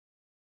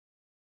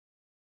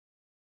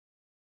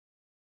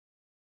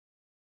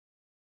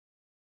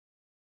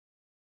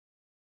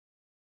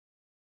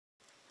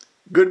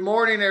Good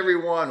morning,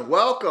 everyone.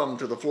 Welcome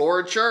to the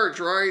Flora Church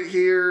right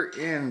here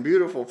in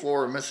beautiful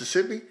Flora,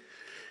 Mississippi,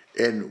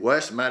 in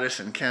West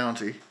Madison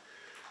County,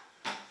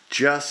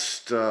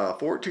 just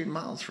 14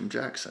 miles from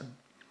Jackson,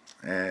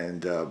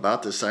 and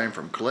about the same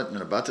from Clinton,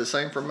 and about the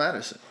same from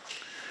Madison.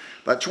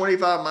 About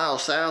 25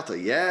 miles south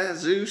of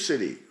Yazoo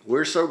City.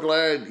 We're so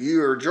glad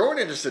you are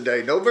joining us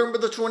today, November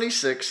the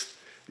 26th,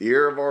 the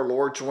year of our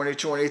Lord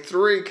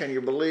 2023. Can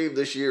you believe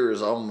this year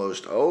is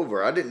almost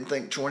over? I didn't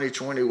think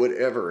 2020 would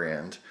ever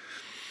end.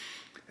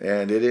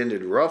 And it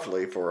ended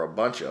roughly for a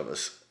bunch of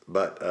us,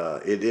 but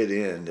it did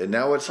end. And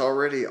now it's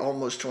already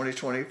almost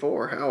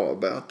 2024. How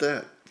about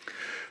that?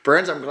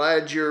 Friends, I'm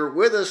glad you're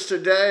with us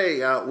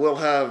today. We'll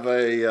have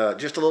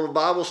just a little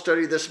Bible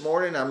study this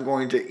morning. I'm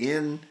going to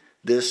end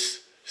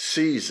this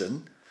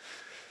season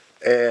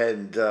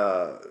and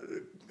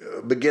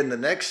begin the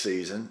next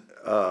season,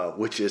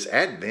 which is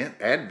Advent.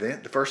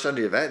 The first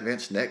Sunday of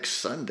Advent's next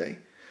Sunday,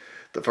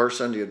 the first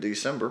Sunday of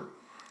December.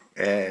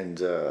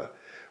 And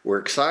we're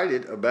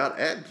excited about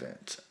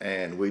Advent,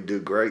 and we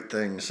do great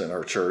things in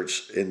our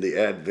church in the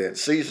Advent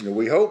season.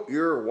 We hope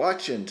you're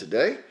watching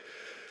today,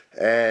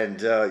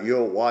 and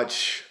you'll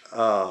watch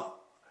on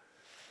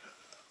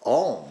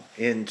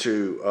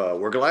into,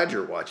 we're glad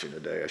you're watching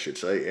today, I should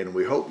say, and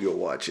we hope you'll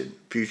watch in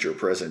future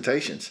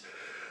presentations.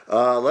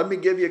 Let me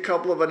give you a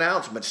couple of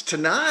announcements.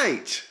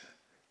 Tonight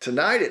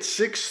at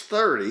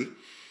 6:30,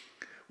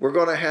 we're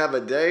going to have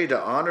a day to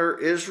honor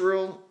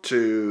Israel,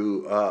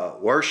 to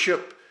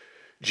worship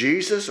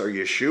Jesus, or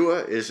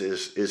Yeshua is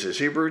his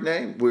Hebrew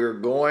name. We're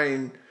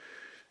going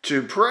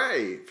to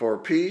pray for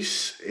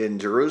peace in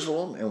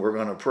Jerusalem, and we're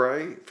going to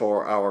pray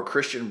for our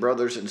Christian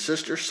brothers and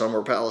sisters. Some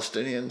are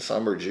Palestinians,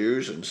 some are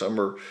Jews, and some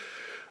are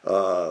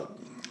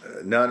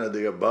none of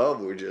the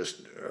above. We're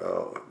just,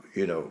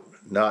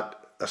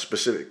 not a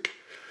specific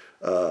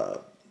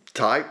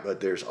type, but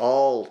there's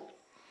all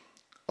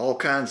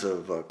kinds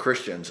of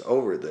Christians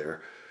over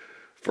there,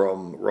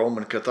 from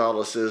Roman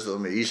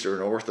Catholicism,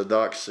 Eastern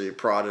Orthodoxy,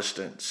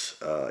 Protestants,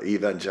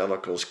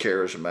 evangelicals,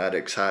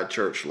 charismatics, high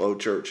church, low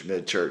church,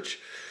 mid church.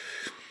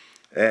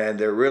 And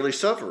they're really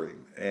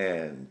suffering,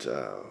 and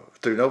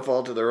through no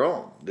fault of their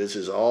own. This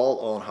is all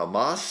on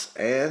Hamas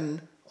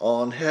and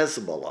on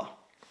Hezbollah.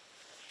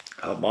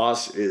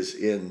 Hamas is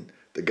in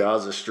the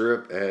Gaza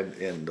Strip and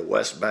in the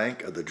West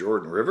Bank of the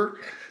Jordan River.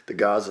 The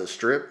Gaza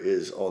Strip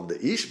is on the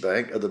East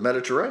Bank of the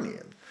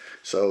Mediterranean.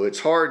 So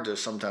it's hard to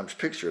sometimes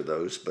picture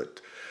those, but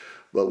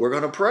we're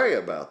going to pray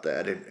about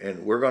that,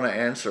 and we're going to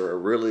answer a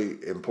really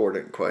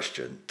important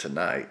question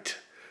tonight.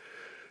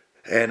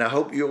 And I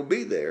hope you'll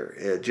be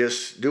there.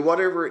 Just do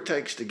whatever it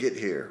takes to get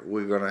here.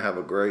 We're going to have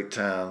a great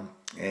time,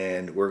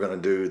 and we're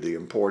going to do the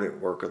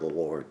important work of the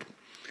Lord.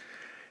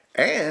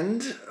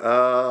 And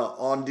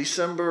on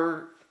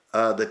December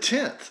the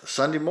 10th,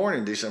 Sunday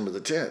morning, December the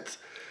 10th,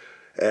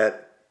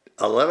 at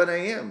 11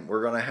 a.m.,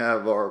 we're going to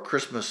have our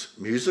Christmas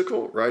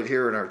musical right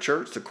here in our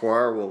church. The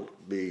choir will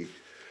be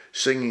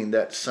singing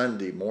that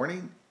Sunday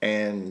morning,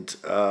 and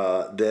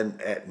then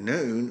at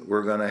noon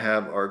we're going to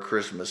have our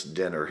Christmas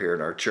dinner here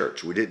in our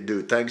church. We didn't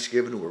do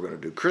Thanksgiving, we're going to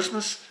do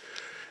Christmas,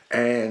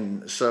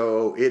 and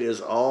so it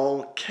is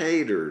all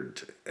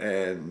catered.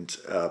 And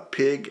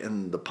Pig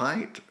in the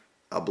Pint,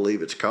 I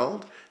believe it's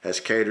called, has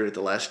catered it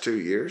the last 2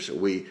 years.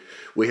 We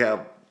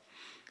have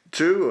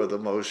two of the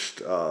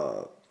most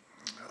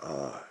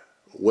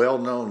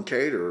well-known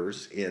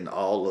caterers in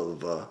all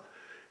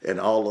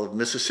of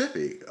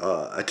Mississippi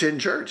attend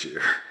church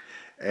here,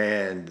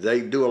 and they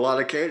do a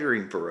lot of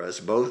catering for us.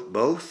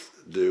 Both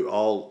do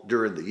all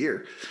during the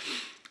year,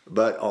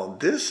 but on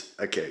this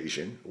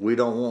occasion we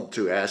don't want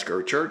to ask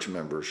our church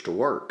members to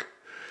work,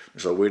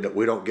 so we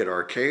don't get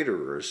our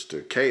caterers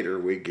to cater.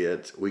 We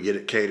get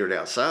it catered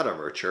outside of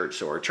our church,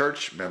 so our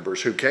church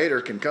members who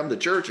cater can come to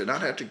church and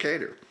not have to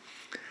cater.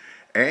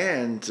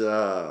 And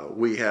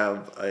we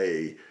have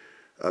a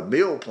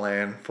meal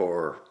plan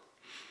for,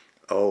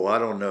 I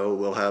don't know,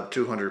 we'll have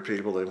 200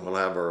 people, and we'll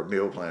have our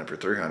meal plan for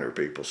 300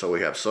 people. So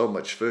we have so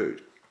much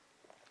food.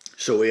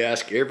 So we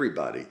ask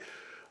everybody,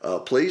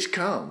 please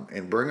come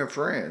and bring a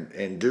friend,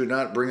 and do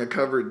not bring a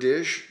covered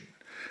dish.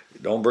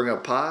 Don't bring a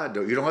pie.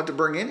 You don't have to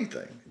bring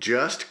anything.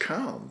 Just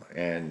come.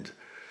 And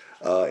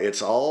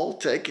it's all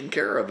taken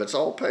care of. It's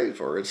all paid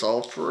for. It's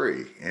all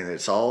free. And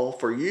it's all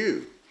for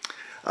you.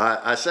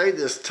 I say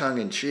this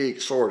tongue-in-cheek,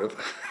 sort of.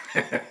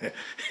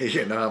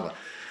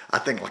 I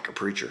think like a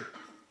preacher.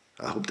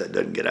 I hope that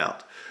doesn't get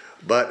out.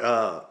 But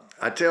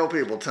I tell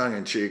people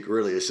tongue-in-cheek,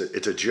 really, it's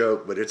a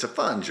joke, but it's a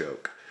fun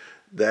joke,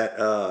 that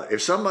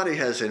if somebody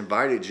has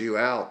invited you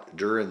out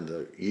during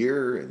the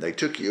year and they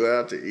took you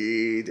out to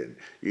eat and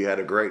you had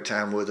a great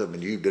time with them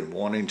and you've been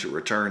wanting to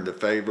return the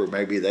favor,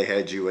 maybe they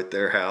had you at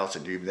their house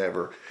and you've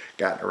never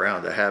gotten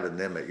around to having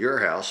them at your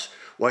house,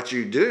 what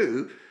you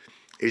do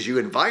is you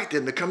invite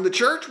them to come to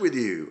church with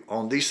you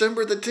on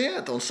December the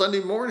 10th, on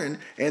Sunday morning,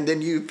 and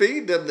then you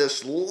feed them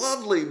this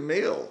lovely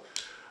meal.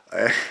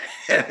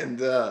 And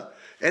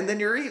then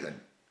you're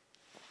even.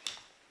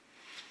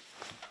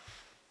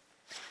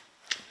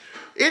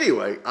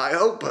 Anyway, I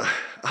hope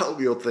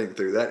you'll think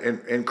through that.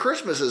 And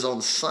Christmas is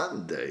on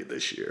Sunday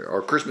this year,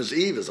 or Christmas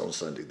Eve is on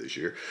Sunday this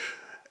year.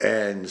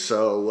 And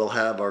so we'll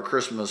have our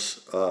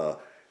Christmas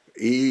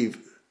Eve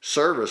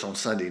service on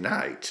Sunday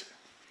night.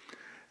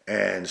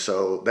 And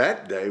so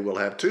that day we'll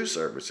have two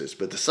services.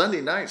 But the Sunday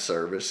night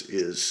service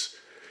is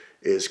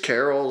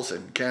carols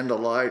and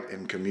candlelight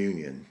and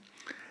communion.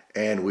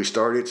 And we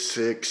start at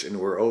 6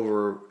 and we're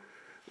over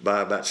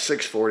by about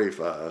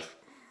 6:45.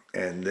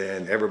 And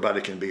then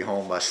everybody can be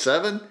home by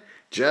 7,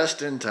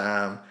 just in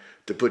time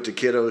to put the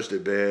kiddos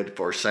to bed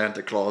for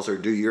Santa Claus or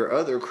do your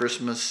other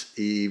Christmas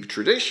Eve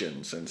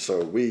traditions. And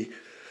so we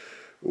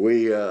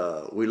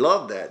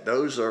love that.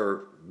 Those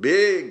are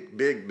big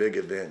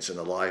events in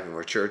the life of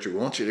our church. We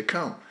want you to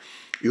come.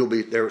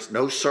 There's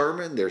no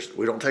sermon.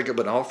 We don't take up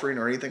an offering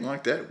or anything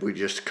like that. We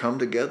just come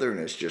together and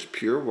it's just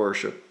pure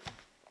worship.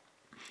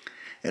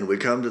 And we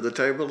come to the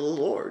table of the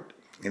Lord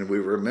and we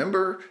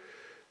remember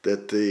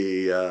that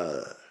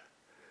the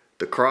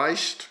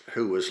Christ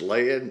who was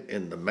laid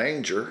in the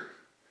manger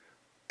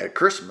at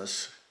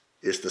Christmas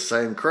is the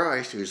same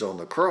Christ who's on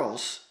the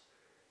cross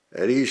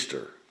at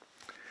Easter.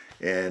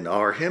 And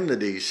our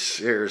hymnody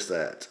shares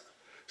that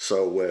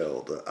so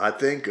well. I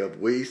think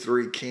of We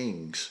Three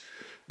Kings,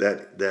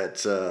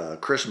 that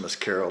Christmas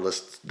carol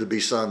is to be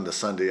sung the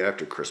Sunday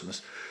after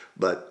Christmas.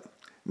 But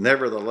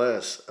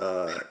nevertheless,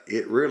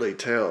 it really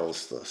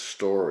tells the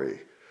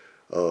story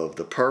of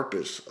the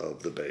purpose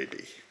of the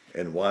baby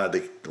and why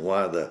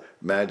the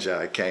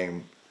Magi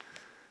came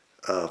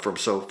from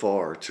so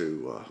far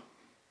to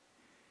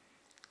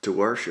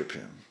worship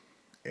him,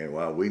 and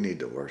why we need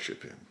to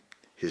worship him,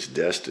 his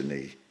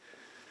destiny,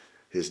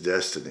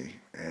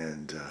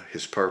 and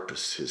his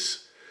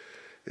purpose.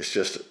 It's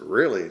just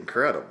really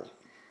incredible,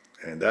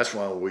 and that's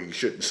why we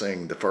shouldn't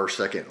sing the first,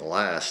 second, and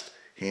last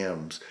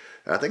hymns.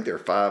 I think there are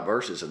 5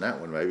 verses in that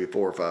one, maybe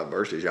 4 or 5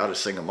 verses. You ought to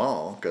sing them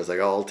all because they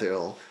all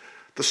tell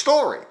the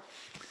story.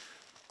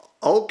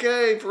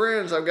 Okay,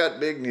 friends, I've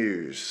got big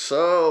news.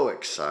 So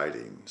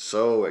exciting,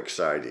 so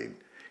exciting.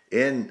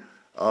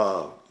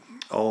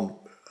 On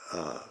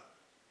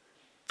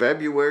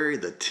February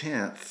the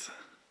 10th,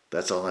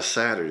 that's on a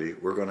Saturday,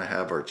 we're going to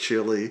have our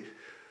Chili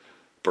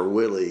for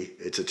Willie.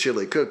 It's a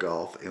chili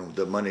cook-off, and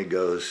the money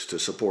goes to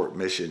support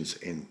missions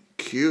in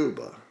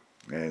Cuba.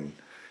 And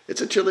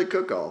it's a chili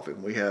cook-off,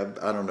 and we have,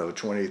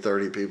 20,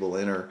 30 people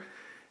enter,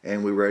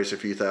 and we raise a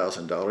few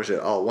 $1,000s. It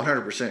all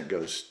 100%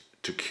 goes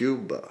to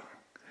Cuba.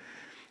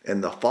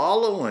 And the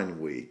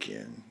following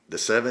weekend, the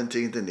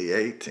 17th and the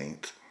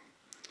 18th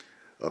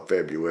of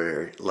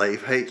February,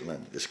 Leif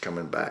Haitland is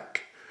coming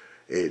back.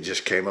 It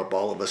just came up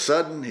all of a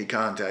sudden. He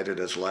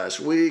contacted us last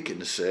week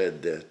and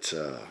said that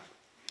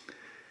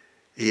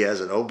he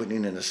has an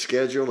opening in his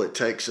schedule. It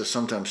takes us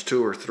sometimes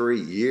 2 or 3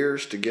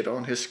 years to get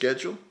on his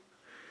schedule.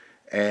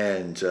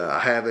 And I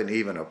haven't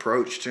even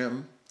approached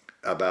him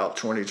about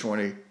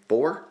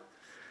 2024.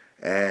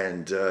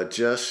 And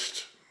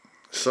just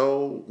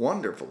so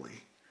wonderfully,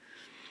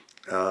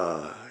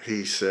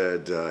 he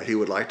said he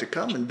would like to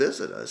come and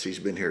visit us. He's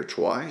been here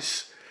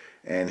twice,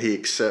 and he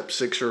accepts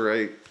 6 or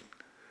 8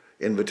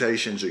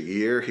 invitations a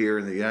year here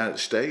in the United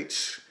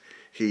States.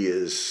 He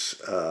is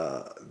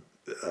an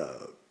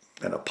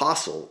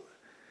apostle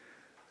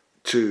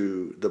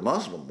to the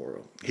Muslim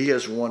world. He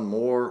has won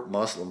more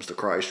Muslims to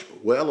Christ,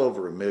 well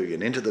over 1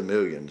 million, into the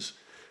millions,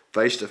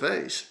 face to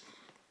face.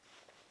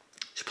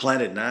 He's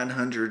planted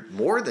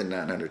more than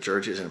 900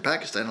 churches in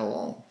Pakistan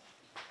alone.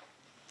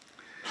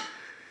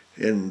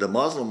 In the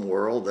Muslim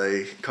world,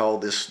 they call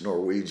this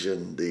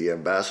Norwegian the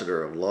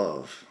ambassador of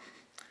love.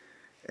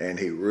 And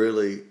he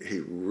really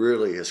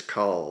is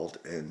called,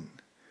 and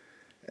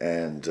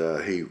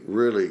he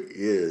really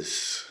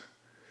is.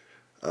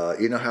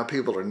 You know how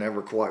people are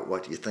never quite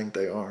what you think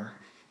they are?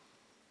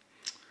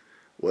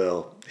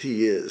 Well,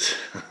 he is.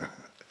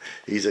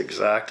 He's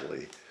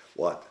exactly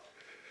what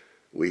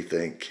we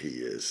think he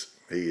is.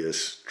 He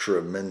is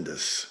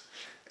tremendous.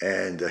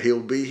 And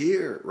he'll be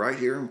here, right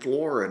here in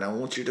Florida, and I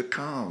want you to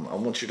come. I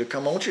want you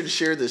to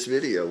share this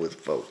video with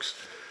folks.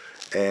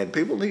 And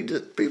people need to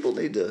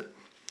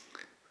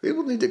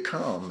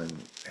come,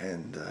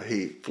 and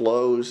he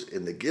flows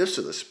in the gifts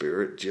of the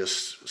Spirit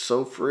just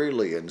so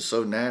freely and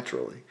so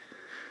naturally.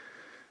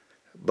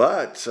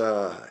 But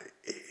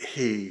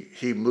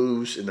he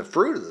moves in the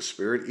fruit of the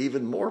Spirit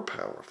even more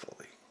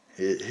powerfully.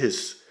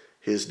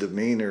 His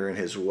demeanor and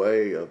his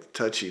way of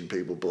touching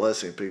people,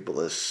 blessing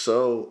people is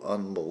so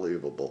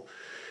unbelievable.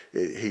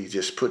 He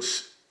just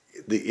puts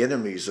the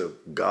enemies of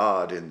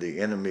God and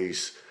the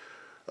enemies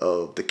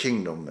of the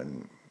kingdom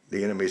and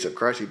the enemies of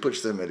Christ, he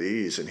puts them at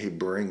ease, and he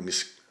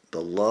brings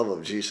the love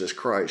of Jesus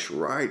Christ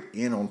right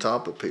in on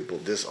top of people,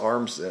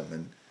 disarms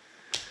them,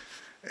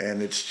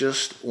 and it's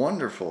just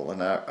wonderful.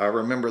 And I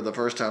remember the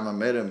first time I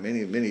met him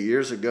many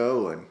years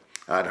ago, and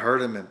I'd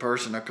heard him in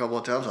person a couple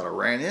of times, and I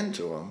ran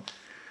into him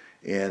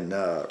in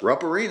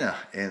Rupp Arena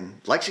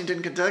in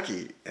Lexington,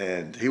 Kentucky,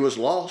 and he was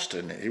lost,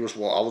 and I was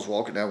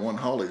walking down one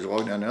hall, he was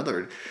walking down the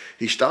other.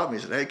 He stopped me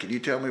and said, "Hey, can you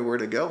tell me where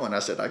to go?" And I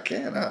said, "I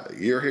can.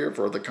 You're here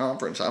for the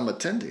conference. I'm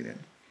attending it."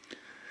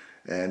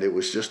 And it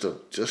was just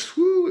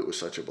whoo, it was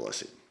such a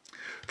blessing.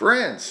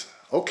 Friends,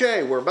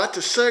 okay, we're about to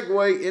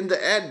segue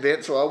into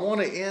Advent, so I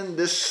want to end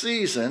this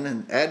season,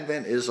 and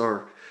Advent is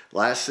our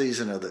last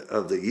season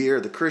of the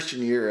year, the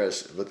Christian year,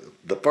 as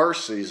the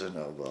first season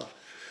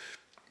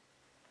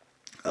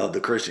of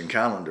the Christian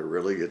calendar,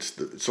 really.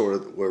 It's sort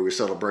of where we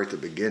celebrate the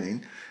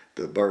beginning,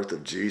 the birth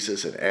of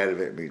Jesus, and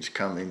Advent means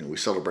coming, and we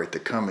celebrate the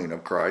coming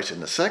of Christ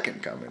and the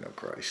second coming of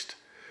Christ.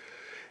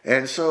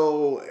 And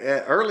so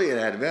early in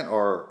Advent,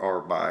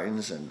 our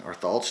minds and our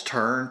thoughts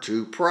turn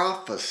to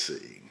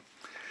prophecy.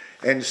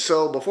 And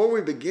so before we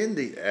begin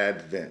the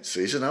Advent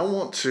season, I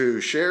want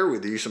to share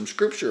with you some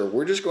scripture.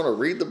 We're just going to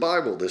read the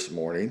Bible this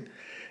morning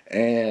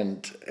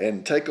and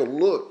take a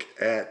look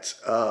at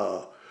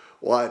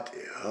what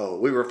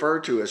we refer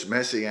to as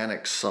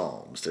Messianic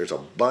Psalms. There's a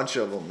bunch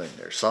of them in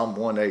there. Psalm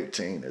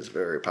 118 is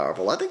very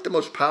powerful. I think the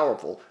most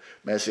powerful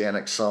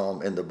Messianic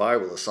Psalm in the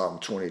Bible is Psalm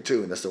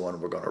 22, and that's the one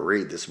we're going to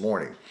read this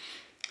morning.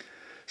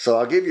 So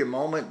I'll give you a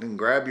moment and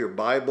grab your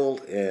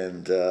Bible,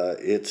 and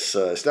it's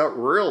not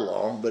real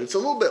long, but it's a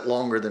little bit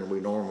longer than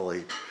we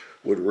normally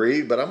would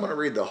read, but I'm going to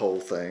read the whole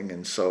thing,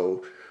 and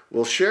so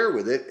we'll share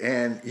with it,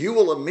 and you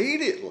will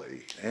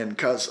immediately, and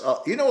because,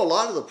 a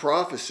lot of the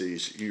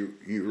prophecies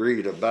you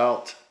read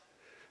about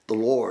the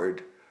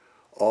Lord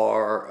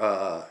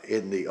are,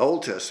 in the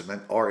Old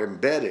Testament, are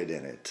embedded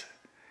in it.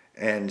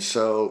 And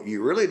so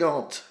you really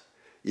don't,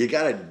 you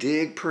got to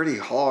dig pretty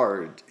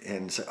hard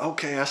and say,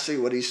 okay, I see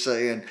what he's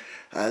saying.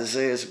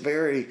 Isaiah is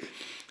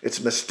it's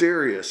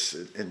mysterious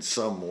in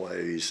some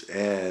ways.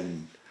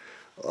 And,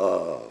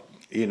 who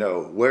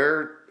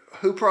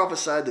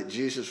prophesied that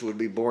Jesus would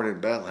be born in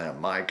Bethlehem?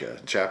 Micah,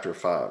 chapter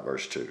 5,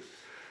 verse 2.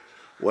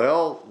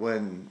 Well,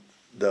 when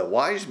the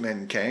wise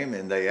men came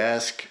and they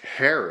asked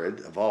Herod,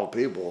 of all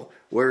people,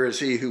 where is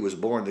he who was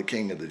born the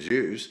King of the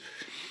Jews?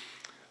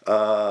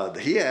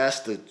 He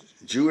asked the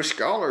Jewish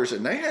scholars,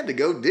 and they had to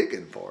go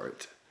digging for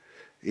it.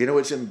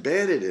 It's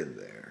embedded in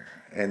there.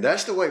 And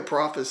that's the way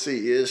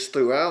prophecy is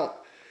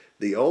throughout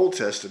the Old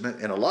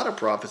Testament, and a lot of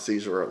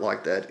prophecies are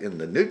like that in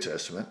the New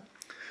Testament,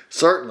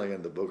 certainly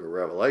in the book of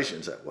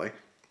Revelations that way.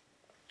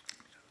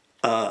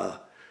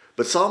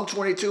 But Psalm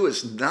 22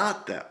 is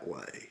not that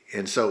way.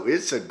 And so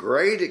it's a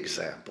great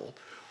example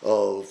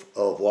of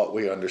what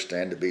we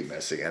understand to be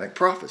Messianic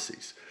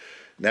prophecies.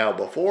 Now,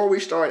 before we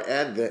start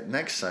Advent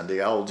next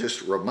Sunday, I'll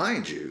just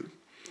remind you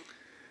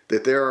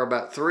that there are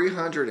about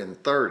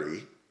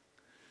 330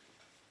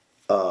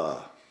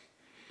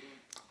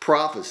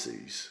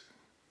 prophecies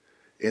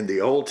in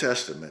the Old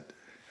Testament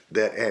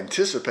that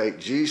anticipate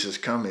Jesus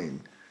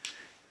coming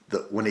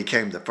when he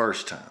came the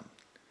first time.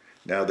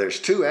 Now, there's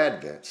two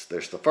Advents.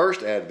 There's the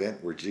first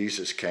Advent where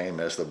Jesus came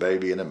as the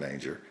baby in a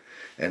manger,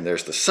 and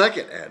there's the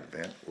second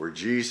Advent where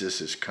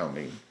Jesus is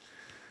coming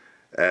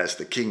as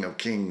the King of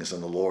Kings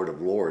and the Lord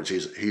of Lords.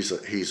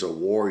 He's a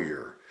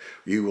warrior.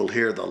 You will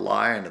hear the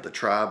Lion of the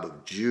tribe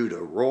of Judah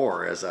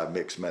roar, as I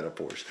mix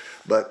metaphors.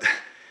 But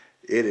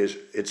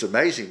it's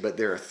amazing. But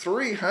there are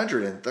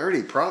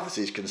 330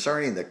 prophecies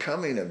concerning the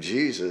coming of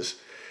Jesus,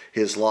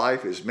 his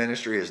life, his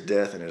ministry, his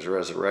death, and his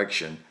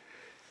resurrection,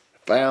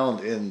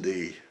 found in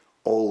the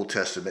Old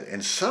Testament.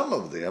 And some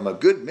of them, a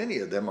good many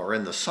of them, are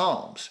in the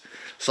Psalms.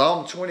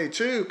 Psalm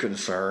 22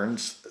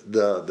 concerns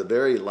the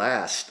very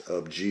last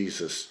of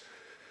Jesus'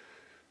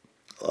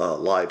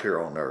 life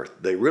here on earth.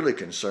 They really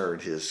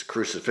concerned his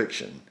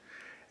crucifixion.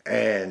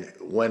 And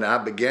when I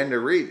began to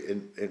read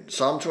in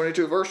Psalm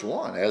 22 verse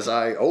 1, as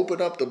I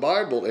open up the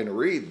Bible and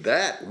read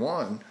that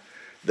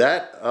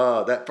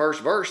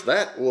first verse,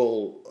 that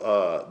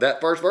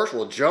first verse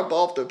will jump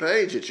off the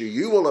page at you.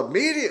 You will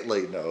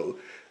immediately know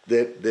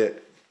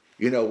that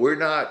we're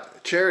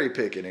not cherry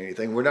picking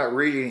anything. We're not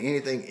reading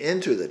anything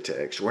into the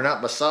text. We're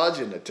not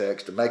massaging the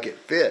text to make it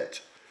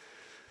fit.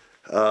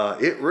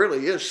 It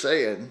really is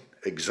saying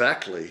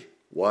exactly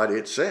what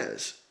it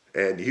says.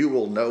 And you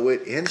will know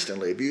it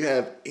instantly. If you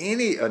have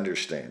any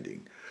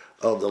understanding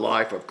of the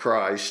life of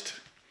Christ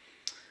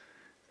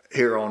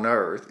here on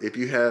earth, if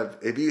you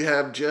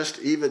have just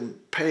even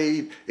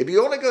paid, if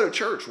you only go to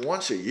church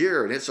once a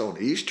year and it's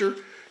on Easter,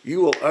 you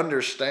will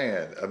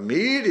understand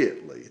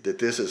immediately that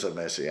this is a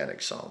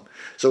Messianic psalm.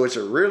 So it's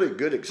a really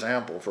good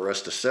example for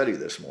us to study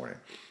this morning.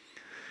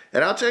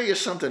 And I'll tell you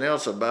something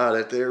else about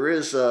it.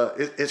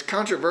 It's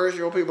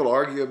controversial. People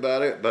argue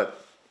about it, but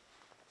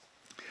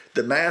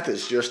the math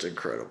is just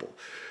incredible.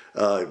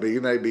 But you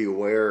may be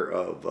aware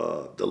of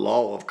the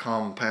law of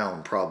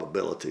compound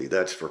probability.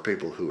 That's for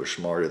people who are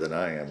smarter than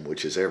I am,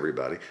 which is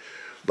everybody.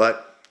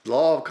 But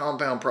law of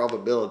compound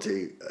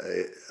probability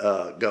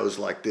goes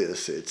like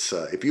this. It's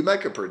if you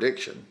make a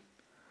prediction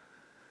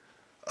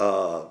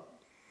that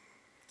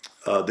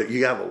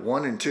you have a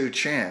 1 in 2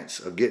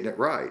 chance of getting it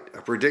right,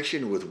 a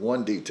prediction with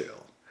one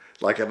detail.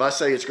 Like if I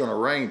say it's going to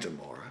rain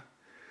tomorrow,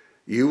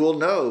 you will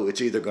know it's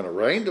either going to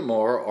rain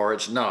tomorrow or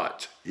it's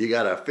not. You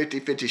got a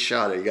 50-50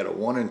 shot at it. You got a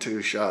 1 in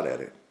 2 shot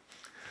at it.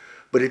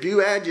 But if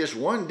you add just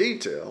one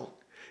detail,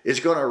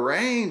 it's going to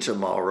rain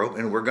tomorrow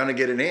and we're going to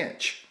get an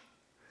inch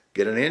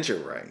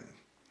of rain.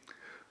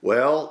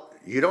 Well,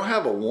 you don't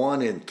have a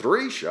 1 in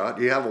 3 shot.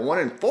 You have a 1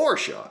 in 4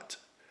 shot.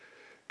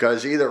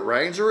 Because either it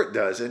rains or it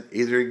doesn't.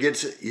 Either you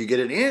get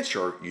an inch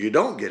or you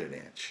don't get an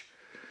inch.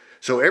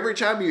 So every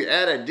time you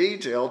add a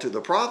detail to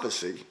the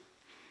prophecy,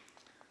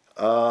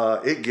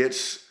 it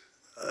gets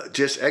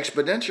just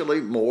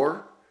exponentially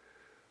more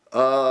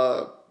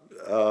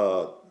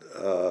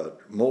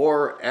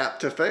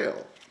apt to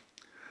fail.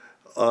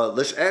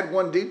 Let's add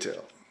one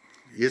detail.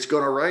 It's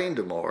going to rain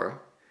tomorrow.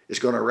 It's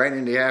going to rain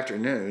in the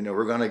afternoon, and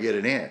we're going to get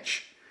an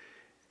inch.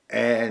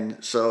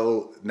 And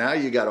so now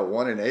you got a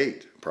 1 in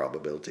 8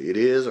 probability. It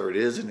is or it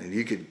isn't, and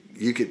you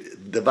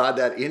could divide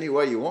that any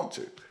way you want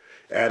to.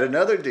 Add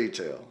another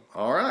detail.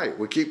 All right,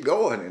 we keep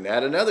going and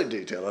add another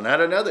detail and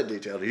add another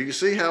detail. You can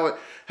see how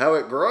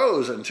it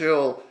grows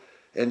until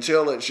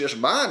it's just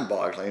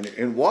mind-boggling.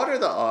 And what are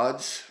the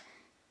odds?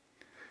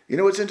 You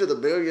know, it's into the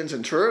billions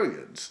and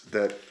trillions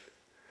that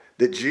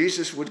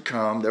Jesus would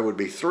come. There would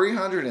be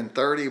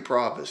 330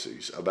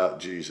 prophecies about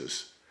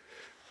Jesus'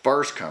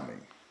 first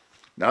coming.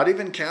 Not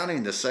even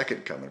counting the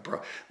second coming.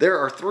 There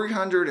are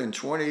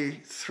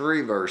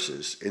 323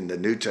 verses in the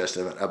New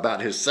Testament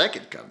about his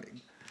second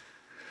coming.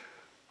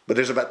 But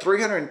there's about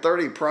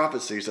 330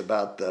 prophecies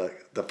about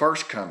the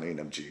first coming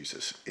of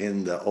Jesus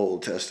in the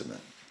Old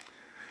Testament.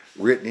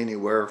 Written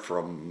anywhere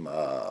from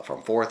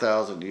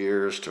 4,000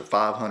 years to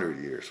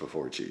 500 years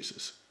before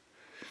Jesus.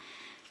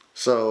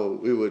 So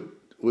we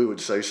would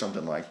say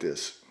something like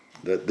this.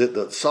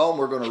 The psalm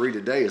we're going to read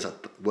today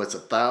was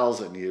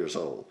 1,000 years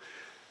old.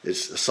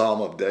 It's the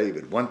Psalm of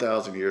David,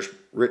 1,000 years,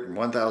 written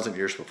 1,000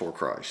 years before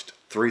Christ,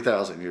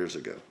 3,000 years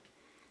ago.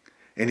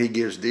 And he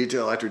gives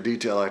detail after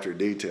detail after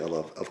detail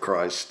of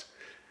Christ's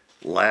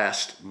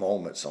last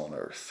moments on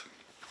earth.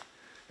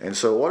 And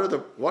so what are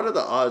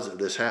the odds of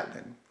this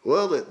happening?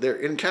 Well, they're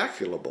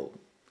incalculable,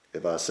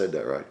 if I said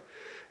that right.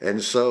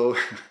 And so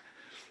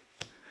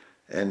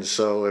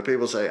if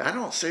people say, I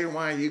don't see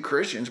why you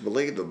Christians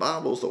believe the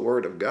Bible's the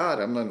Word of God,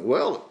 I'm like,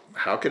 well,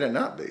 how can it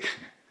not be?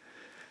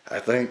 I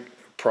think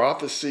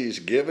prophecies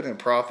given and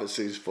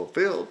prophecies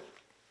fulfilled,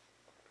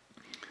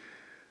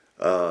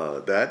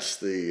 that's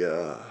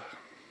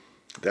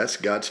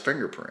God's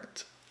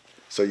fingerprint.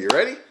 So you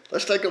ready?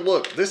 Let's take a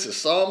look. This is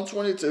Psalm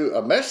 22,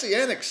 a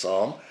messianic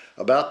psalm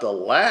about the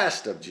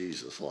last of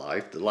Jesus'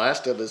 life, the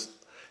last of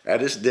at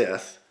his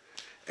death.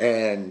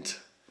 And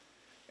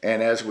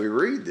as we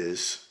read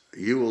this,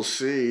 you will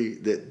see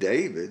that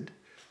David,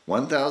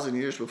 1,000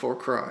 years before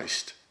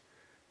Christ,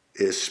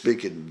 is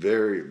speaking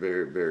very,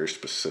 very, very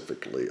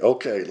specifically.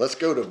 Okay, let's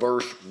go to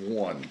verse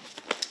 1.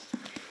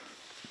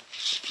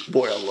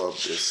 Boy, I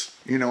love this.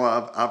 You know,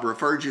 I've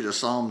referred you to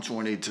Psalm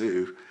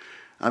 22.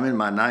 I'm in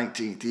my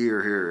 19th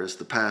year here as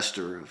the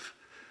pastor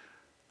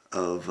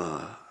of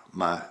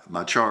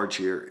my charge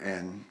here,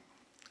 and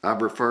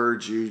I've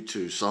referred you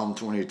to Psalm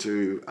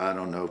 22, I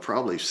don't know,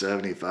 probably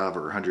 75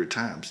 or 100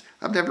 times.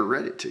 I've never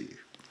read it to you.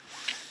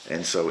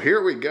 And so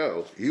here we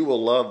go. You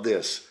will love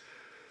this.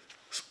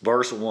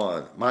 Verse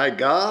 1, my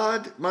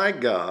God,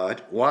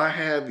 why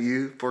have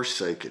you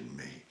forsaken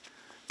me?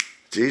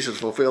 Jesus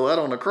fulfilled that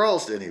on the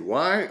cross, didn't he?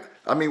 Why?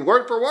 I mean,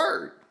 word for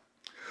word.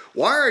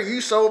 Why are you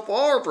so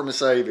far from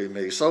saving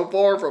me, so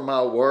far from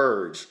my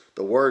words,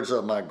 the words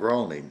of my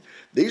groaning?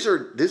 This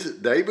is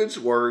David's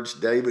words,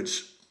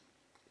 David's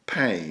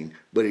pain,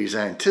 but he's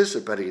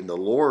anticipating the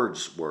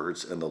Lord's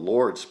words and the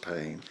Lord's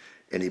pain,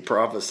 and he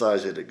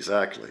prophesies it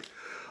exactly.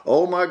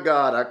 Oh my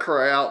God, I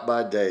cry out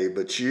by day,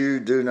 but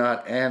you do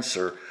not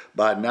answer,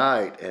 by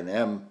night, and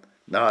am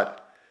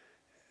not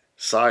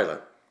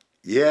silent.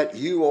 Yet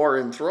you are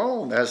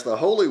enthroned as the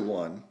Holy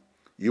One.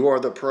 You are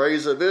the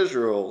praise of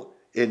Israel.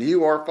 In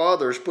you our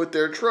fathers put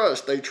their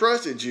trust. They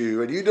trusted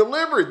you, and you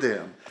delivered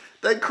them.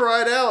 They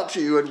cried out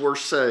to you and were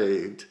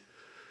saved.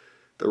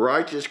 The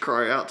righteous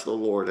cry out to the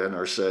Lord and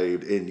are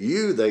saved. In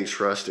you they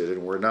trusted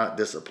and were not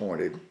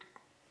disappointed.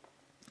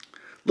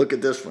 Look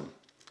at this one.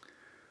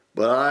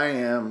 But I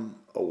am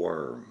a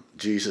worm.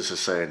 Jesus is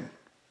saying,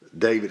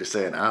 David is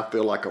saying, I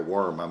feel like a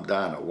worm. I'm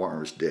dying a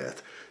worm's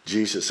death.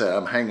 Jesus said,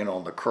 I'm hanging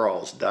on the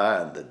cross,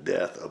 dying the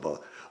death of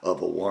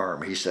a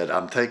worm. He said,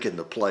 I'm taking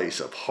the place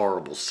of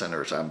horrible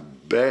sinners. I'm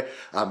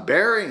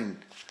bearing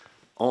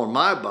on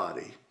my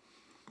body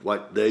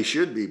what they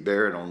should be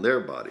bearing on their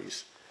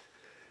bodies.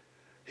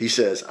 He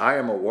says, I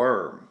am a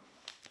worm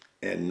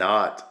and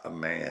not a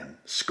man,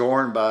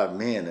 scorned by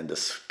men and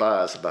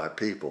despised by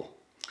people.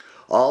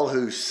 All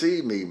who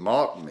see me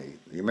mock me.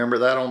 You remember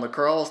that on the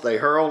cross? They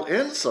hurl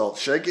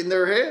insults, shaking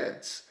their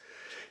heads.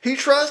 He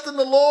trusts in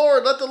the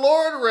Lord. Let the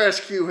Lord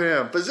rescue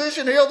him.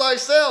 Physician, heal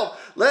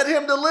thyself. Let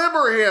him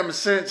deliver him,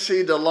 since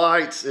he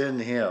delights in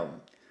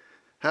him.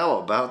 How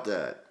about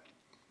that?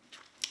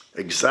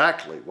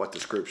 Exactly what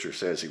the scripture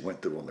says he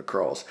went through on the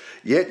cross.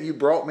 Yet you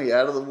brought me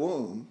out of the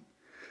womb.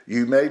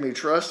 You made me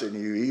trust in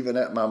you, even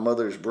at my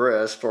mother's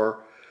breast.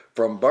 For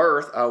from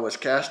birth I was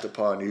cast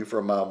upon you.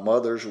 From my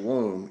mother's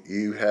womb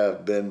you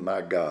have been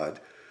my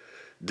God.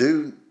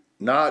 Do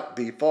not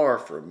be far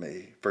from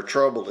me, for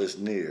trouble is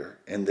near,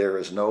 and there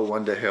is no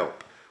one to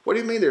help. What do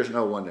you mean there's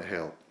no one to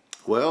help?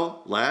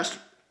 Well, last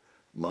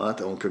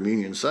month on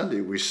Communion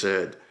Sunday, we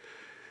said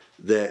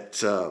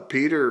that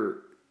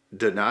Peter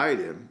denied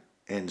him,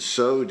 and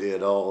so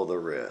did all the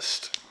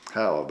rest.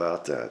 How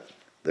about that?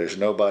 There's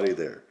nobody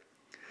there.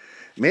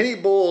 Many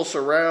bulls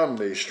surround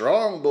me,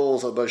 strong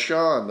bulls of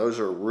Bashan. Those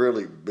are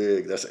really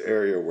big. That's the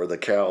area where the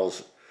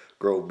cows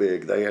grow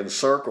big. They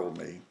encircle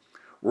me.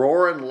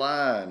 Roaring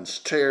lions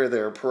tear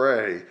their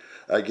prey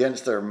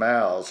against their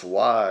mouths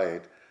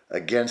wide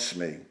against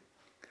me.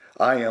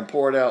 I am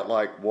poured out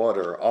like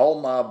water. All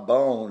my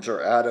bones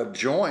are out of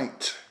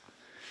joint.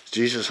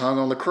 Jesus hung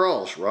on the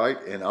cross,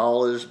 right? And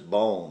all his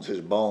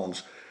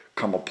bones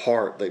come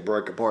apart. They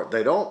break apart.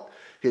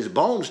 His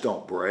bones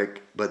don't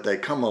break, but they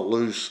come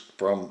loose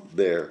from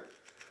their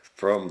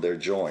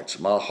joints.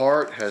 My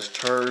heart has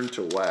turned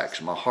to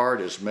wax. My heart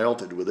is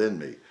melted within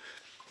me.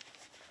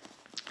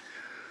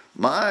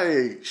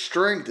 My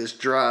strength is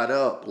dried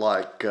up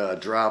like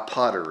dry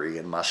pottery,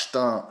 and my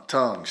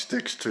tongue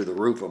sticks to the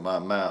roof of my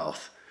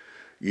mouth.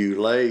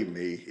 You lay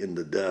me in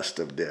the dust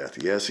of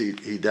death. Yes,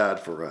 he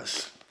died for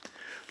us.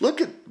 Look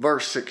at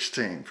verse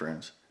 16,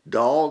 friends.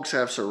 Dogs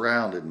have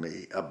surrounded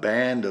me. A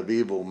band of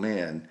evil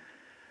men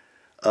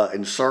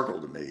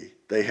encircled me.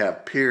 They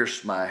have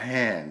pierced my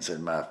hands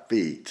and my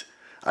feet.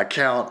 I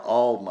count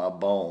all my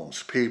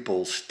bones.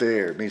 People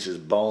stare. It means his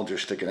bones are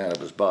sticking out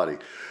of his body.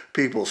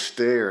 People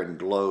stare and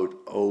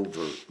gloat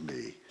over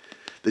me.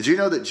 Did you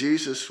know that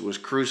Jesus was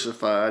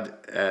crucified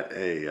at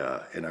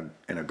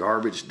in a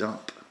garbage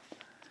dump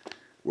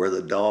where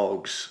the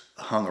dogs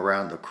hung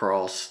around the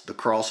cross? The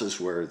crosses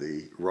where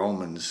the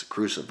Romans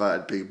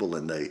crucified people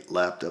and they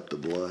lapped up the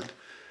blood.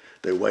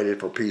 They waited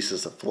for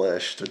pieces of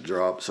flesh to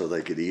drop so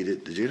they could eat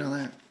it. Did you know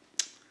that?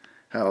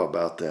 How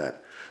about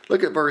that?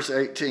 Look at verse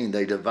 18.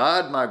 They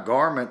divide my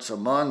garments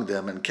among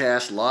them and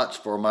cast lots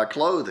for my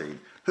clothing.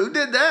 Who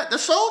did that? The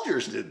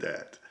soldiers did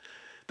that.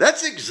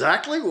 That's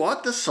exactly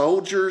what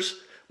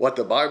what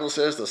the Bible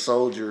says the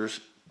soldiers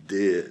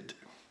did.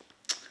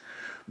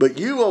 But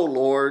you, O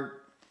Lord,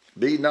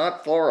 be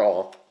not far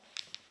off.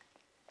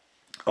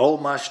 O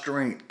my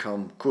strength,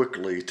 come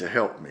quickly to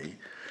help me.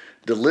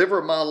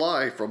 Deliver my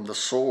life from the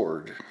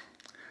sword,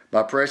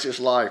 my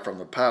precious life from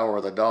the power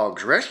of the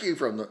dogs. Rescue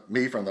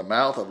me from the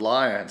mouth of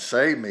lions.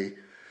 Save me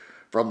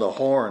from the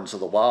horns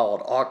of the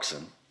wild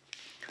oxen.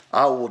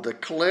 I will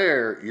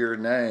declare your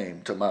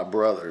name to my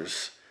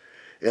brothers.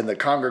 In the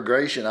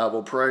congregation I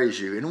will praise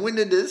you. And when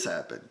did this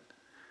happen?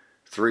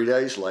 3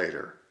 days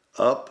later,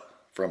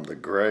 up from the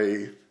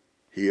grave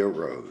he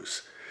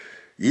arose.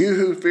 You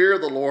who fear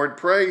the Lord,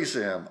 praise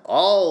him.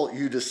 All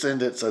you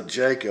descendants of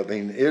Jacob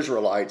and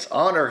Israelites,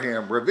 honor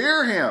him,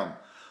 revere him.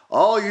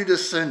 All you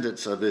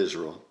descendants of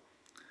Israel.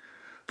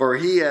 For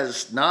he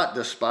has not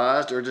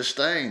despised or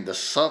disdained the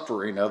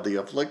suffering of the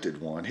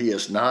afflicted one. He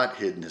has not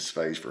hidden his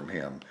face from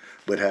him,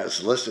 but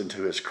has listened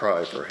to his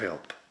cry for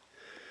help.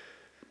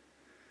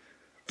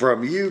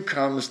 From you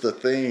comes the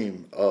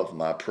theme of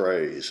my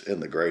praise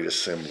in the great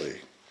assembly.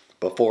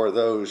 Before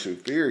those who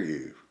fear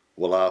you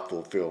will I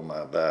fulfill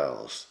my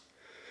vows.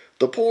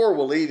 The poor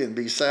will eat and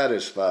be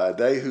satisfied.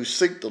 They who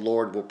seek the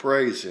Lord will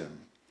praise him.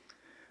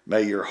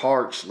 May your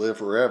hearts live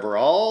forever.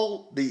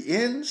 All the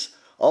ends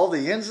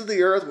of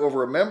the earth will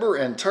remember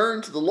and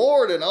turn to the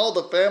Lord, and all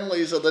the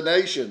families of the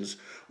nations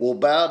will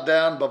bow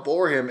down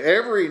before him.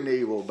 Every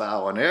knee will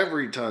bow and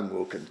every tongue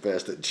will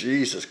confess that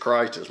Jesus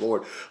Christ is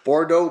Lord.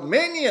 For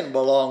dominion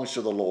belongs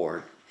to the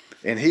Lord,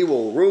 and he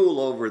will rule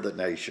over the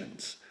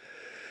nations.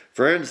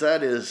 Friends,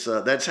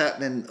 that's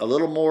happening a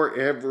little more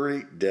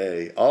every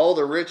day. All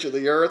the rich of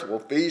the earth will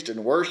feast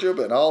and worship,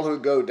 and all who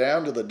go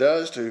down to the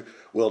dust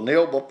will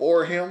kneel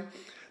before him.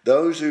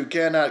 Those who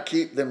cannot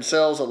keep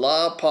themselves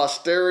alive,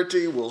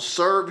 posterity will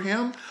serve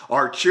him.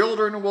 Our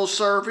children will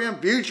serve him.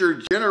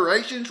 Future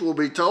generations will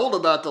be told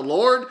about the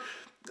Lord.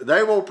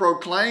 They will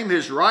proclaim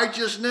his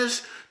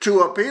righteousness to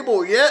a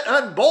people yet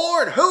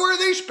unborn. Who are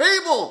these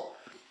people?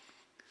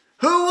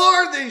 Who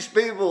are these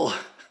people?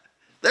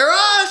 They're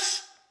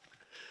us.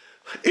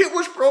 It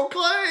was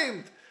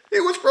proclaimed.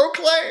 It was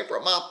proclaimed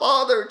from my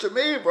father to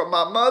me, from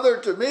my mother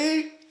to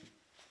me,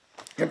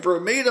 and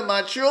from me to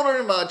my children,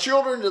 and my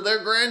children to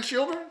their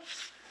grandchildren.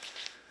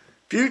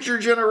 Future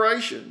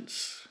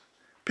generations,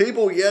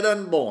 people yet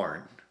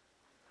unborn.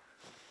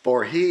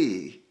 For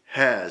he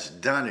has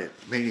done it,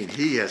 meaning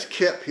he has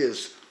kept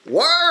his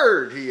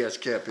word. He has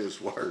kept his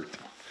word.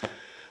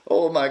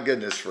 Oh my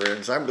goodness,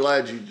 friends. I'm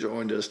glad you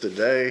joined us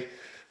today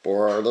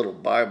for our little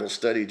Bible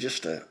study.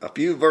 Just a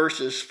few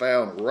verses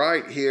found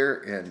right here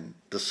in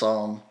the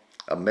psalm,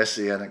 a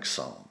messianic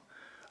psalm,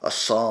 a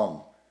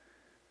psalm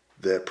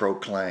that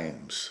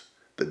proclaims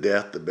the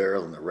death, the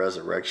burial, and the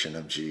resurrection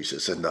of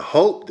Jesus, and the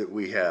hope that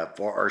we have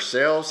for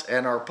ourselves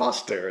and our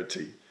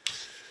posterity.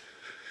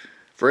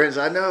 Friends,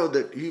 I know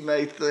that you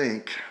may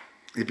think,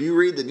 if you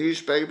read the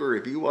newspaper,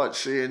 if you watch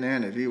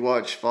CNN, if you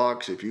watch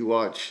Fox, if you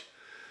watch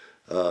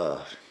ABC,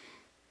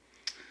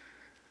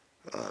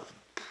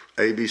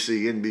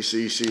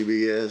 NBC,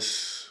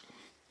 CBS,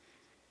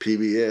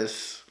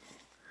 PBS,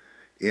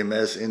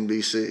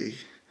 MSNBC.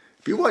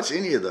 If you watch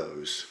any of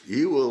those,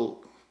 you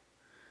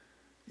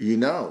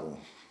know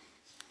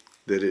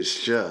that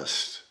it's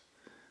just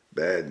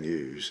bad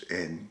news.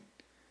 And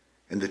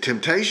the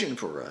temptation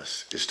for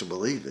us is to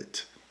believe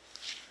it.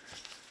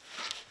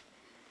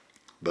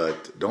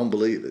 But don't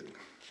believe it.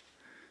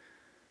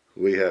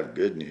 We have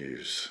good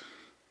news.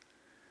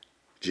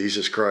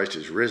 Jesus Christ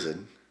is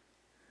risen,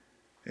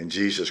 and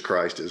Jesus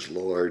Christ is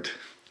Lord.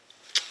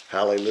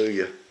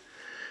 Hallelujah.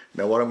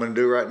 Now what I'm going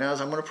to do right now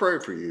is I'm going to pray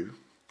for you.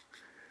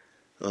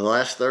 The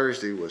last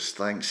Thursday was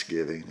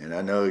Thanksgiving, and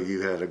I know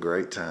you had a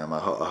great time. I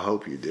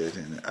hope you did,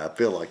 and I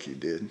feel like you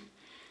did.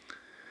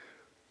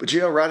 But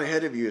you know, right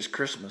ahead of you is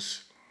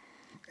Christmas.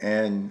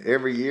 And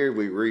every year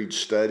we read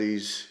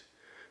studies,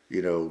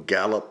 you know,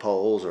 Gallup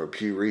polls or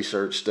Pew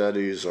Research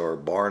studies or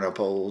Barna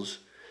polls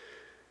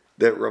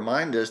that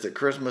remind us that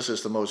Christmas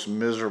is the most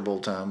miserable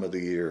time of the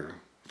year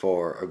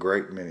for a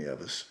great many of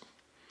us.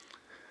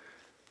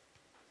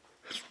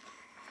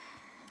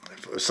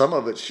 Some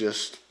of it's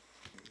just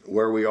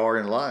where we are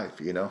in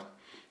life, you know.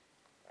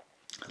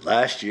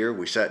 Last year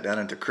we sat down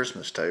at the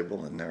Christmas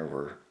table and there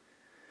were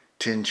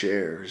 10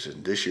 chairs,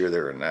 and this year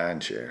there are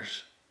 9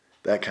 chairs.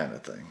 That kind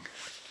of thing.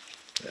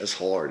 That's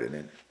hard, isn't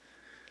it?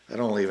 I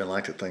don't even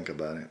like to think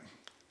about it.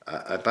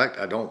 In fact,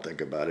 I don't think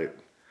about it.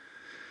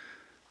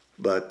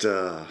 But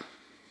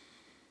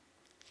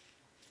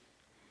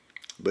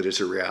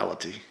it's a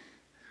reality.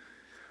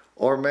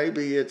 Or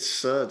maybe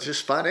it's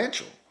just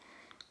financial.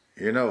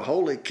 You know,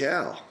 holy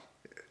cow.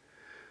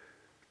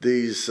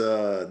 These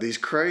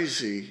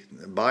crazy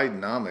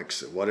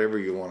Bidenomics, whatever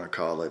you want to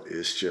call it,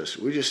 is just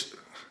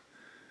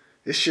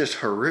it's just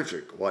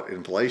horrific what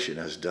inflation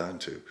has done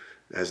to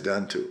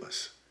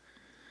us.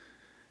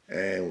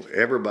 And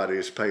everybody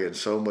is paying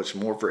so much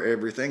more for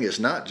everything. It's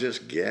not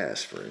just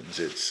gas, friends.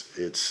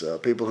 It's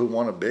people who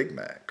want a Big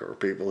Mac, or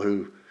people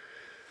who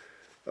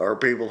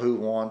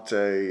want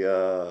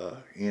to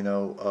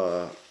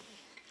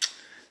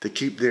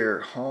keep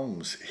their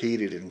homes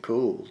heated and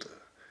cooled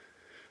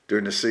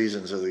during the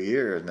seasons of the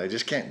year, and they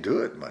just can't do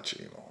it much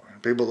anymore.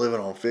 People living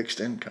on fixed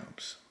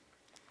incomes.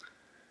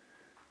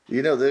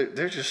 You know,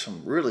 there's just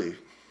some really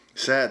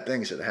sad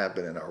things that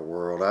happen in our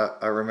world.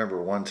 I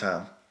remember one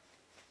time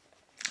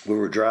we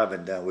were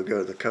driving down. We go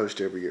to the coast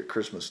every year,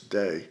 Christmas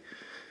Day.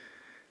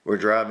 We're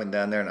driving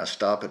down there, and I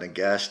stop at a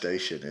gas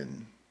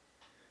station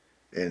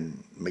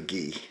in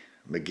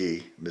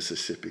McGee,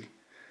 Mississippi.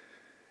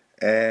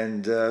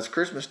 And it's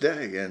Christmas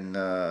Day, and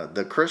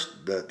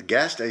the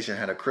gas station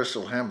had a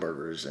Krystal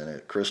hamburgers in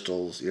it.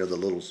 Krystals, you know,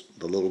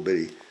 the little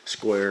bitty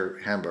square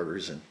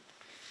hamburgers, and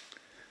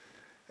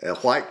a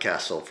White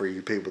Castle for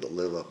you people that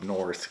live up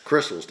north.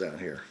 Krystals down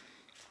here.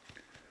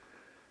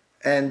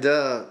 And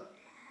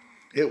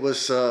it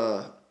was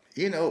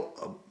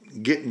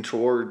getting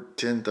toward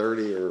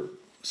 10:30 or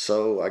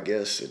so, I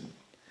guess, and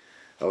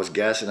I was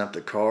gassing up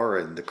the car,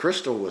 and the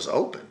Krystal was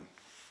open.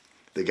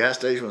 The gas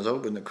station was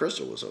open. The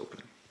Krystal was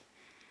open.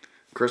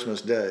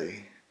 Christmas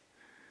Day,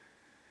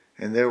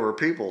 and there were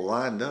people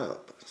lined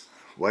up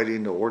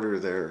waiting to order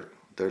their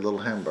little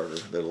hamburger,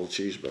 their little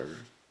cheeseburger.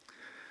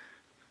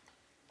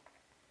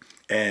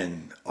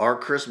 And our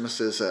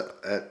Christmases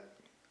at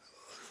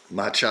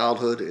my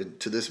childhood and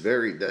to this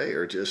very day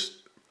are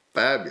just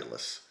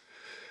fabulous.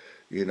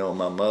 You know,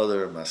 my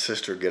mother and my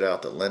sister get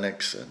out the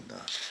Lennox, and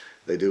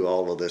they do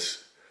all of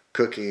this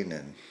cooking,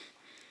 and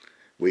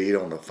we eat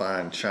on the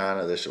fine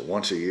china. This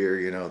once a year,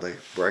 you know, they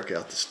break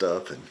out the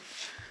stuff, and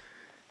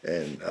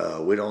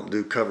we don't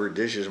do covered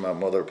dishes. My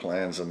mother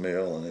plans a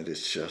meal, and it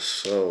is just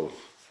so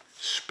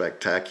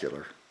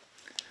spectacular.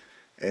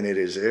 And it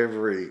is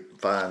every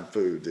fine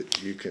food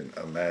that you can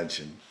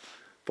imagine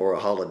for a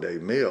holiday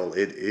meal.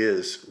 It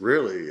is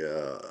really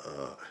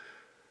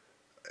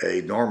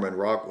a Norman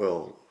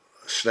Rockwell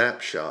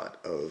snapshot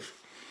of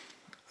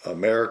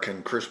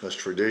American Christmas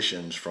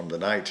traditions from the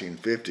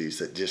 1950s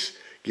that just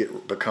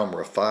become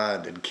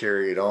refined and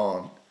carried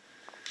on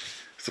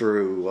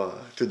through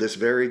to this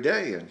very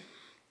day. And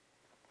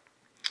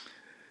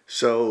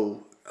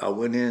so I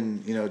went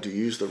in, you know, to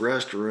use the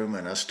restroom,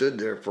 and I stood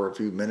there for a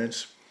few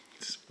minutes,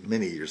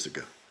 many years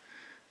ago,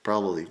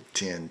 probably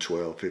 10,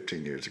 12,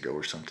 15 years ago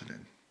or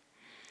something.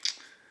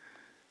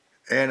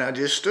 And I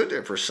just stood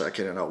there for a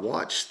second, and I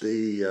watched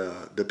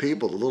the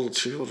people, the little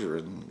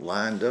children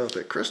lined up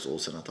at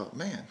Krystals, and I thought,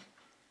 man,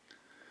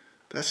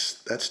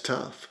 that's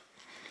tough.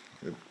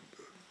 The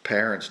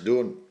parents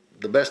doing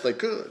the best they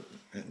could.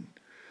 And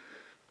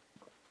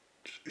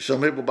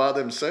some people by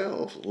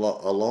themselves,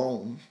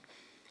 alone,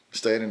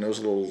 staying in those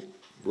little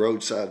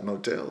roadside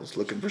motels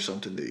looking for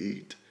something to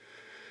eat.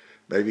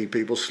 Maybe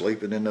people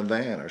sleeping in the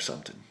van or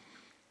something.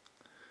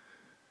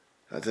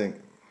 I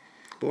think,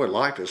 boy,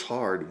 life is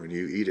hard when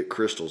you eat at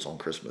Krystals on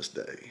Christmas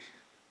Day.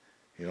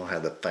 You don't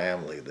have the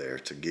family there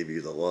to give you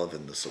the love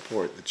and the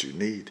support that you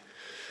need.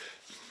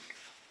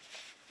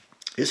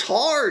 It's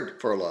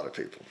hard for a lot of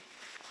people.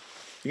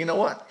 You know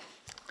what?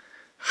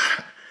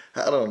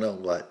 I don't know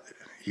what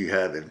you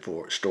have in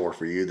store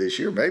for you this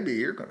year. Maybe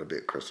you're going to be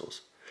at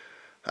Krystals.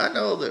 I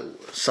know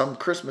that some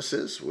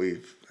Christmases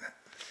we've,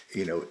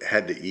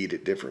 had to eat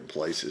at different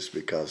places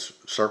because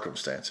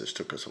circumstances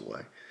took us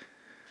away.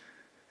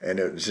 And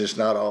it's just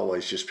not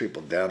always just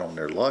people down on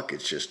their luck.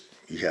 It's just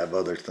you have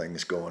other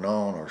things going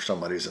on, or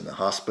somebody's in the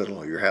hospital,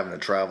 or you're having to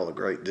travel a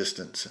great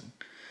distance.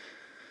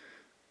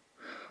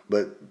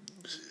 But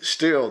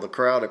still, the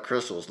crowd at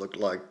Crystals looked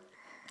like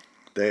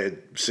they had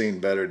seen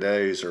better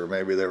days, or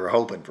maybe they were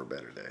hoping for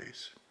better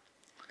days.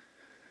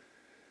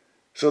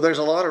 So there's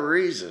a lot of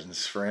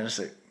reasons,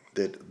 friends,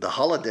 that the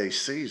holiday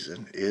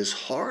season is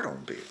hard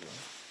on people.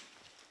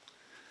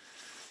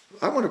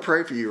 I want to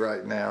pray for you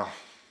right now.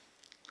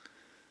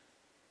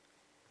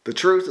 The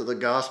truth of the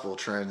gospel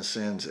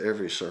transcends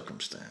every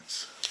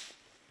circumstance.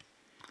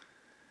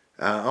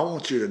 I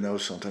want you to know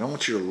something. I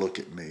want you to look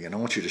at me, and I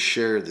want you to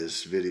share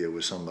this video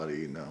with somebody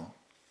you know.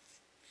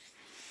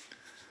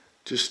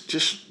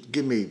 Just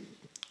give me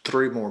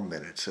 3 more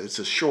minutes. It's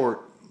a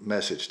short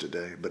message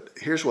today, but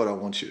here's what I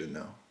want you to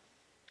know.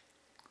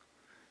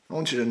 I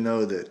want you to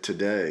know that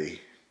today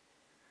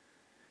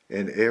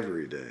and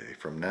every day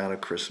from now to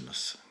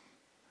Christmas,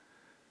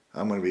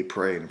 I'm going to be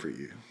praying for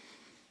you.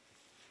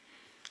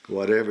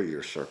 Whatever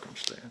your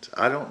circumstance.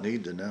 I don't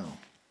need to know.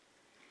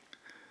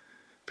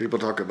 People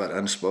talk about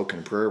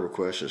unspoken prayer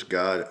requests. Does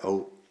God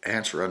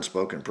answer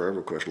unspoken prayer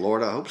requests?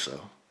 Lord, I hope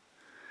so.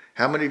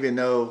 How many of you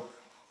know,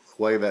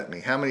 wave at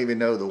me, how many of you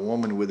know the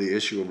woman with the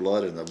issue of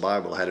blood in the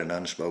Bible had an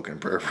unspoken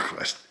prayer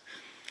request?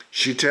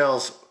 She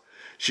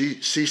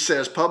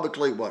says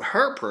publicly what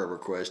her prayer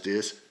request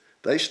is.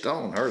 They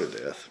stone her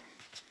to death.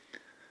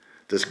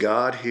 Does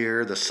God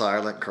hear the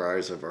silent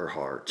cries of our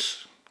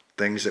hearts?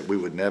 Things that we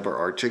would never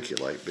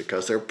articulate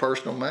because they're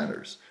personal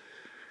matters.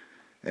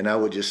 And I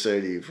would just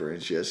say to you,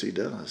 friends, yes, he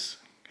does.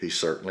 He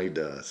certainly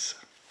does.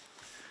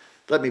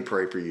 Let me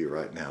pray for you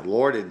right now.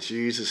 Lord, in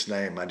Jesus'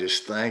 name, I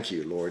just thank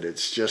you, Lord.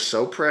 It's just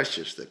so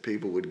precious that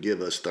people would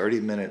give us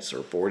 30 minutes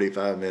or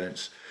 45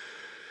 minutes.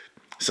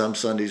 Some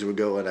Sundays would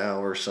go an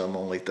hour, some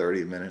only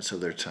 30 minutes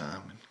of their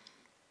time.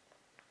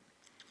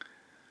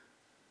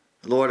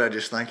 Lord, I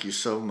just thank you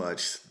so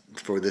much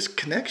for this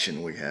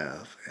connection we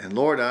have. And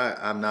Lord,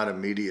 I'm not a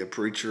media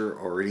preacher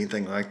or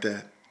anything like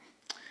that.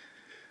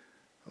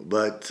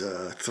 But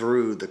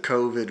through the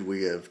COVID,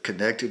 we have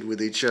connected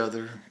with each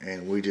other.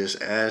 And we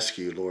just ask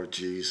you, Lord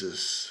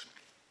Jesus,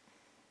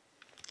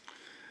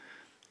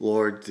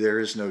 Lord, there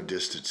is no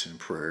distance in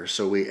prayer.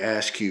 So we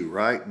ask you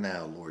right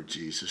now, Lord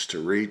Jesus, to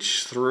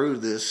reach through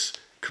this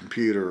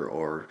computer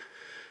or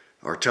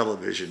our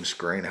television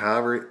screen,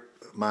 however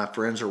my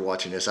friends are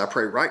watching this. I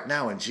pray right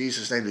now in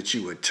Jesus' name that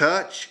you would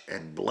touch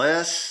and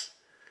bless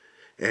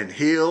and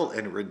heal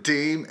and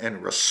redeem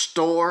and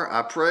restore.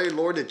 I pray,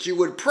 Lord, that you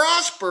would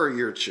prosper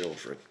your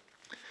children.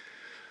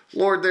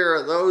 Lord, there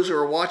are those who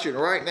are watching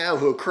right now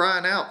who are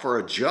crying out for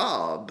a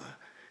job.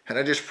 And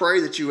I just pray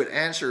that you would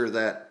answer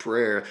that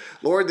prayer.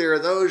 Lord, there are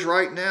those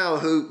right now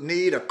who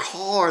need a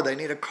car. They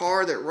need a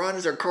car that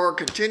runs. Their car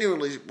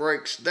continually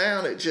breaks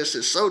down. It just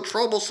is so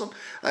troublesome.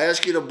 I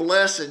ask you to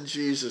bless in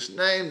Jesus'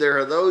 name. There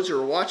are those who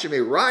are watching me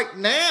right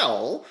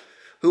now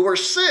who are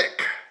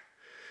sick.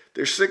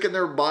 They're sick in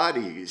their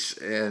bodies.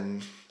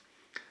 And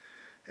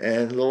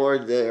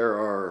Lord,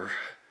 there's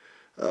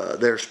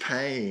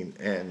pain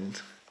and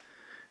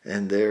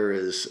there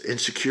is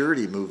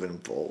insecurity moving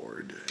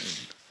forward.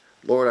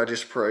 Lord, I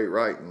just pray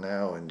right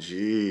now in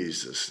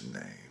Jesus'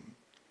 name.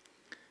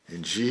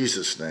 In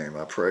Jesus' name,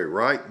 I pray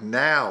right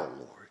now,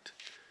 Lord,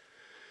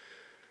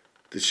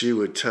 that you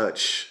would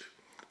touch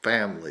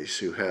families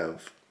who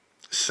have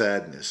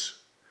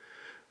sadness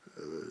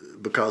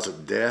because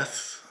of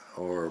death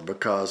or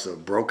because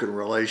of broken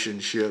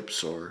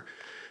relationships or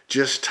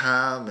just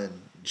time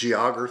and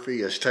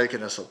geography has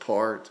taken us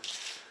apart.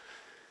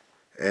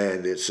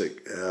 And it's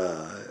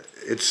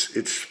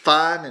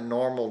fine in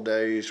normal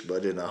days,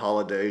 but in the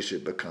holidays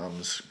it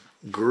becomes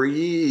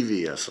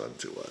grievous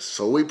unto us.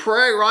 So we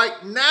pray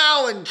right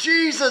now in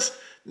Jesus'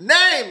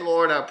 name,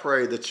 Lord, I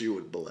pray that you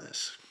would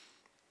bless.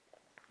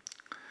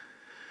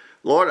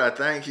 Lord, I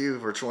thank you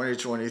for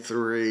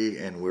 2023,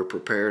 and we're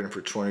preparing for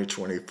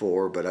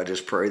 2024, but I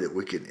just pray that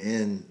we can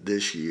end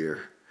this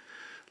year,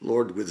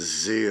 Lord, with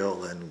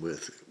zeal and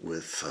with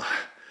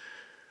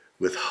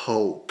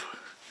hope.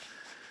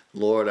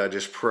 Lord, I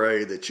just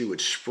pray that you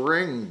would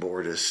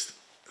springboard us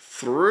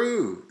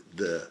through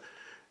the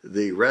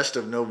rest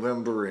of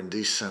November and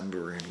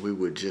December, and we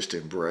would just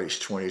embrace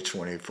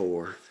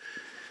 2024.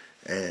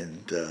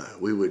 And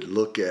we would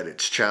look at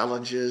its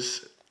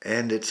challenges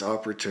and its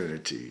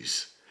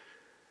opportunities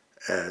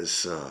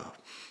as the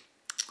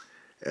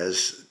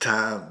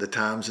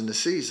times and the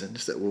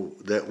seasons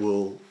that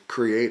will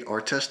create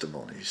our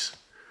testimonies.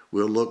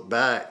 We'll look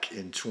back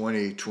in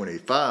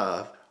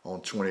 2025 on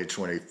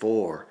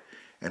 2024.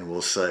 And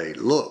we'll say,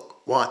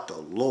 look what the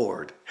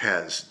Lord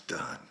has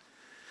done.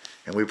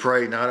 And we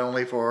pray not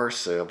only for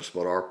ourselves,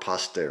 but our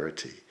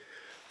posterity,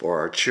 for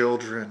our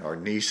children, our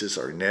nieces,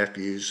 our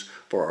nephews,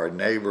 for our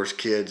neighbors'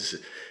 kids,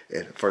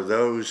 and for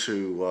those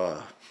who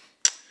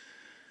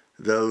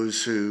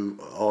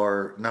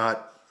are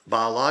not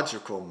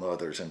biological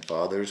mothers and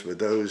fathers, but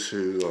those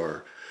who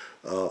are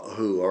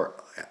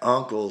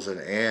uncles and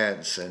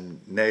aunts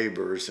and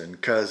neighbors and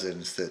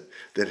cousins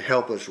that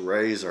help us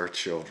raise our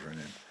children.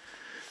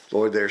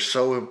 Lord, they're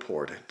so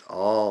important.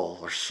 All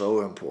are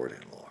so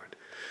important, Lord.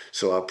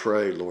 So I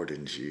pray, Lord,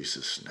 in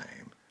Jesus'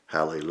 name.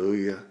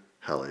 Hallelujah,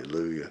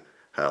 hallelujah,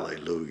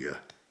 hallelujah,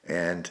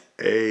 and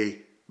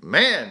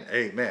amen.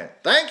 Amen.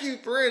 Thank you,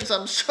 friends.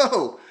 I'm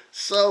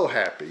so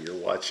happy you're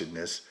watching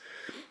this.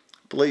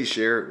 Please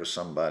share it with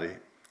somebody.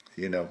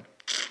 You know,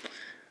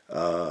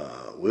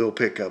 we'll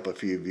pick up a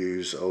few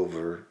views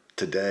over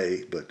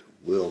today, but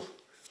we'll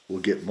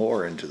get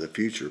more into the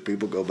future.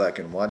 People go back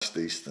and watch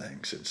these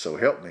things, and so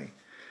help me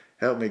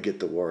get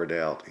the word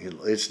out.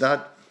 It's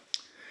not.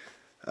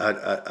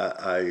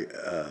 I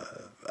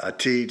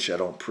teach. I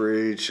don't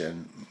preach,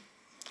 and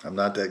I'm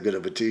not that good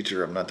of a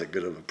teacher. I'm not that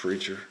good of a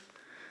preacher.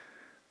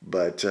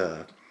 But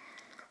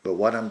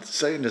what I'm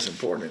saying is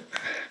important,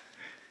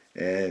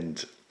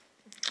 and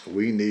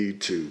we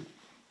need to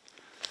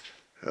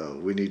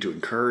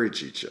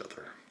encourage each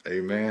other.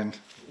 Amen.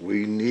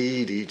 We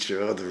need each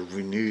other.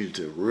 We need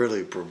to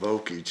really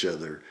provoke each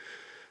other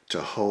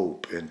to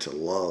hope and to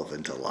love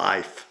and to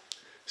life.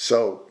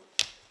 So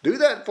do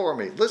that for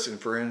me. Listen,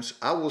 friends,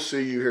 I will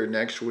see you here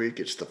next week.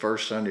 It's the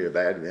first Sunday of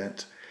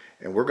Advent,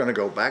 and we're going to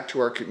go back to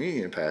our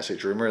communion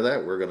passage. Remember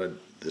that? We're going to,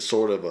 this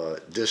sort of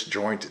a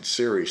disjointed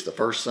series, the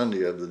first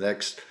Sunday of the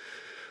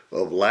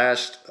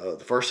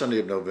first Sunday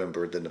of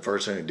November, then the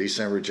first Sunday of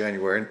December,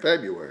 January, and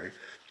February.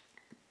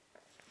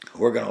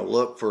 We're going to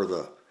look for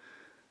the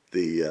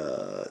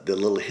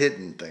little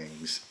hidden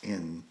things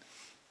in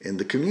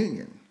the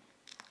communion,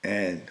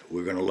 and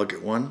we're going to look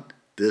at one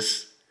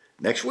this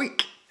next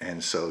week.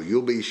 And so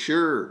you'll be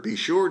sure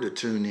to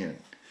tune in,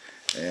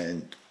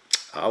 and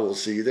I will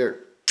see you there.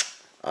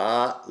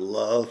 I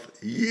love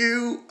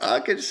you. I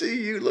can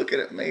see you looking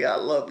at me. I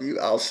love you.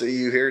 I'll see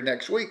you here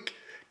next week.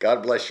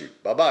 God bless you.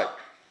 Bye-bye.